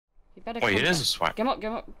You better. Wait, it is a swipe. Get up,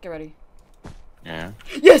 get ready. Yeah.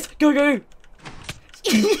 Yes! Go!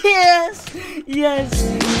 Yes! Yes!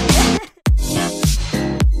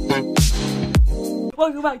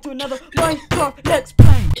 Welcome back to another Minecraft Let's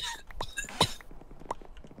Play!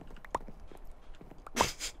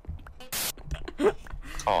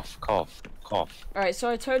 Cough. Alright, so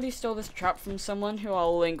I totally stole this trap from someone who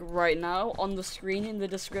I'll link right now on the screen in the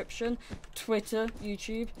description. Twitter,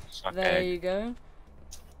 YouTube. Suck There egg. you go.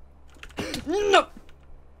 No!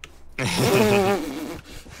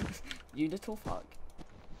 You little fuck.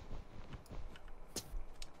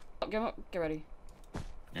 Get up, get ready.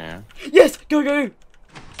 Yeah. Yes! Go!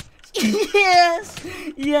 Yes!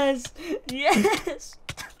 Yes!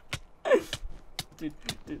 Dude.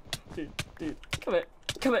 Come here.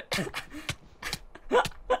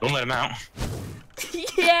 Don't let him out.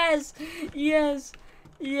 Yes!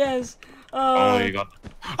 Oh, you got.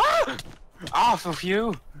 Ah! Off of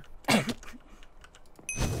you!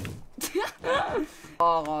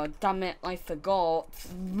 Oh, damn it, I forgot.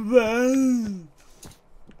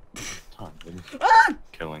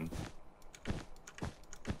 Killing.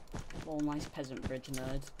 Oh, nice peasant bridge,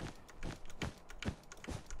 nerd.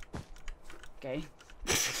 Okay.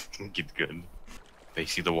 Get good. They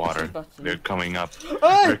see the water. They're coming up.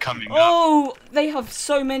 Oh! They're coming up. Oh! They have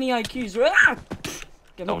so many IQs. Ah!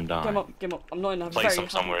 Get Don't die. Get up. I'm not in a Place very them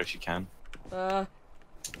somewhere if you can.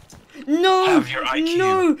 No! Have your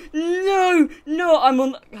IQ. No! I'm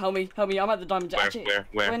on. Help me! I'm at the diamond. Where?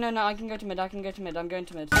 Wait, no, I can go to mid. I'm going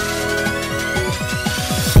to mid.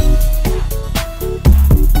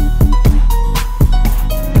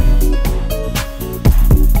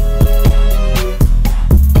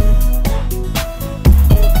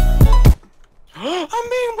 I'm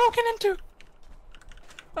being broken into.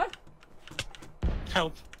 What?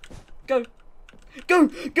 Help. Go!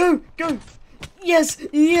 Yes!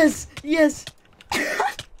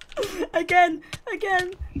 Again!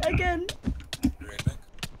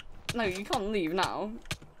 No, you can't leave now.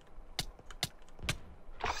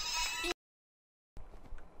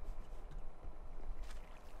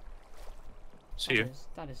 See you.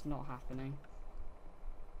 That is not happening.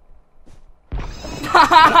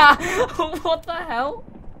 What the hell?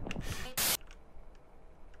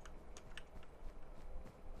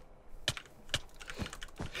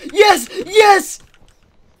 Yes!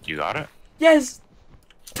 You got it? Yes!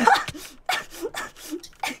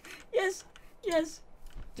 Yes!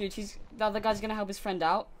 Dude, the other guy's gonna help his friend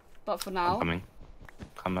out, but for now. I'm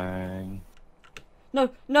coming. No!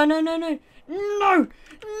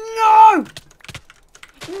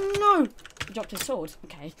 He dropped his sword.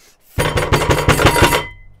 Okay.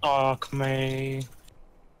 Fuck me.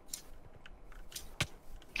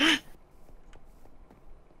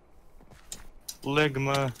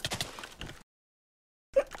 Ligma.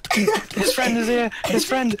 His friend is here. His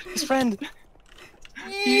friend.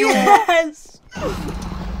 Yes!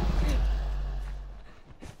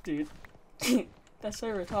 Dude, they're so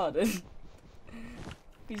retarded.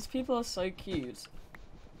 These people are so cute.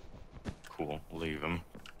 Cool. Leave him.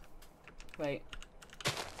 Wait.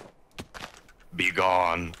 Be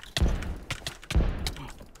gone.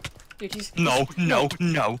 Dude, he's... No.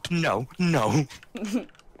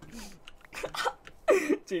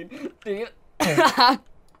 Dude.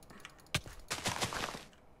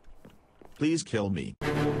 Please kill me.